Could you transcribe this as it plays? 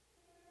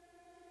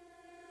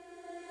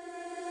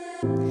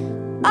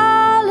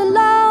All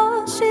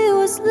alone she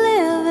was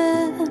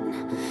living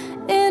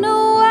in a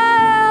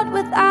world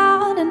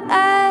without an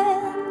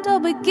end or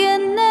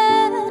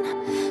beginning.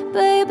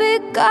 Baby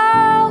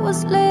girl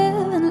was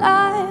living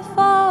life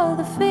for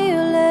the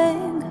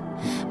feeling.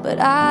 But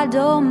I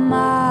don't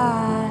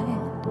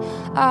mind,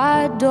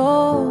 I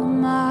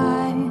don't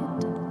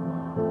mind.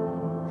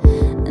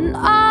 And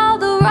all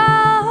the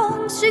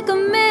wrongs she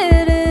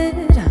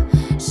committed,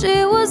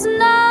 she was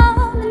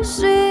numb and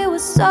she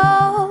was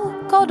so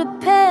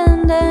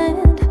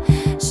codependent.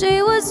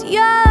 She was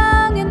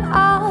young and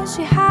all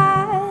she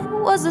had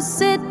was a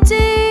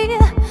city.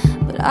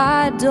 But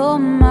I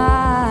don't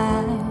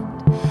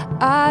mind,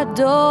 I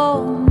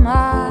don't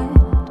mind.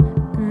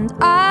 And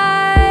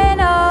I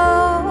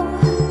know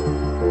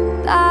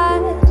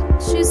that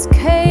she's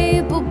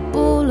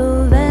capable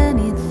of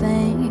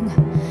anything.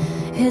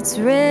 It's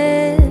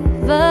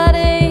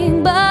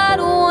riveting, but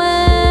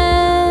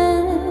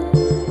when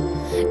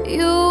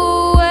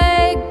you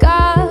wake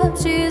up,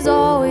 she's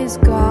always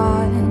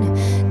gone,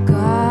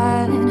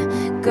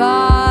 gone,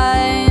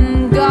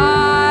 gone,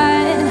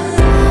 gone.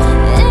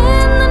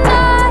 In the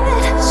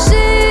night,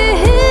 she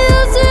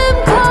hears him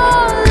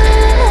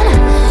calling.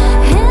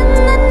 In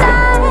the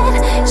night,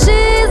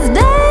 she's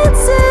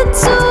dancing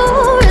to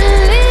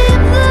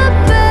relieve the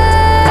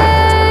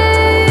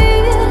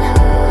pain.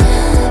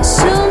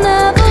 She'll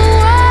never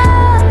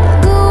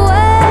walk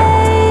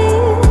away.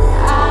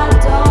 I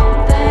don't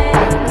think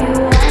you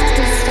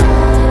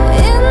understand.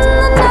 In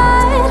the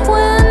night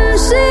when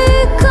she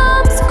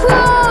comes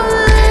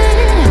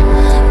crawling,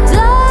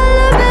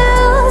 dollar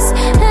bills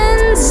and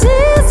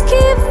tears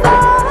keep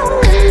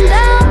falling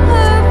down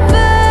her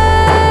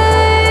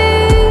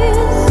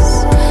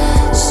face.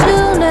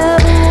 She'll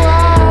never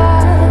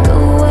walk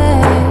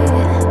away.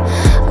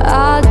 I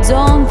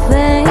don't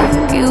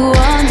think you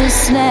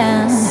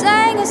understand.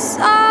 Sang a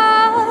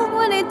song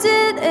when he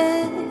did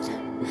it.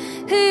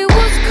 He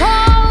was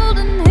cold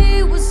and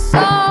he was so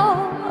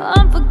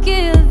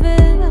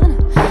unforgiving.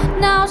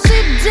 Now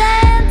she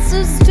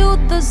dances to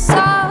the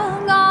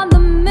song on the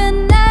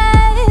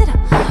midnight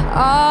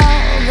all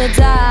the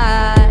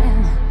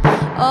time,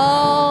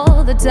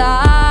 all the time.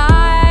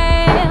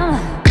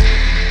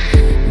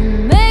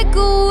 Make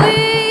a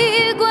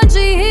week when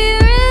she hear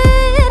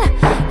it,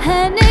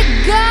 and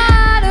it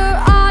got her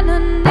on her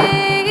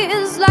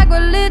knees like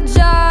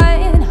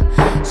religion.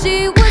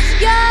 She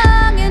was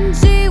young and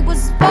she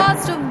was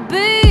supposed to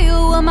be a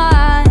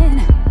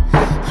woman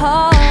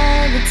all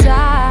the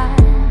time,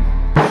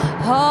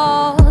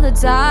 all the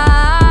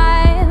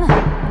time.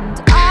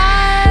 And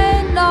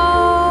I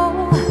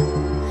know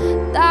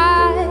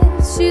that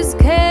she's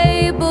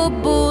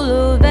capable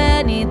of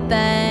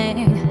anything.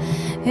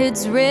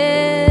 It's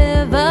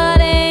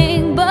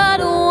riveting, but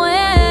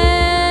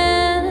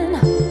when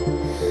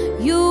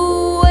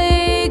you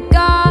wake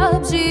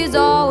up, she's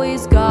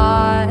always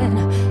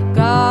gone,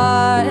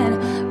 gone,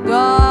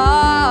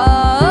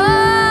 gone.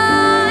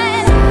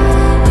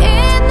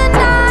 In the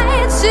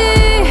night, she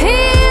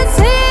hears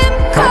him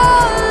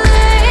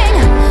calling.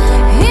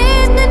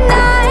 In the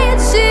night,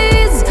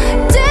 she's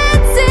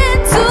dancing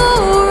to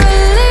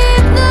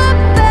relieve the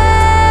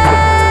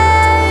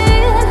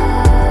pain.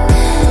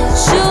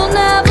 She'll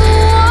never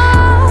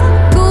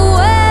walk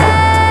away.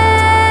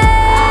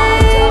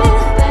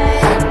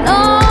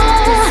 No.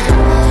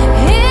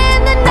 In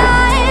the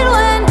night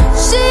when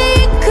she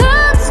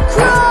comes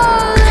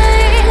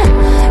crawling,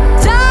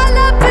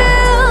 dollar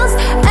bills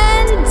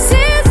and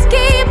tears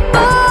keep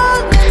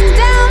falling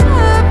down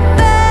her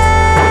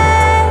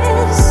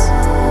face.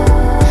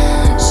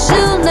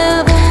 She'll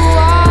never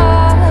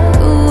walk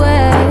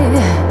away.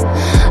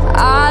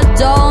 I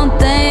don't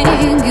think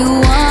you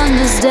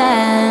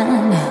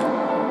understand.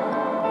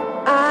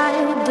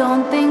 I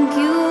don't think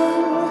you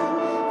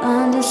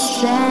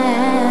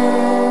understand.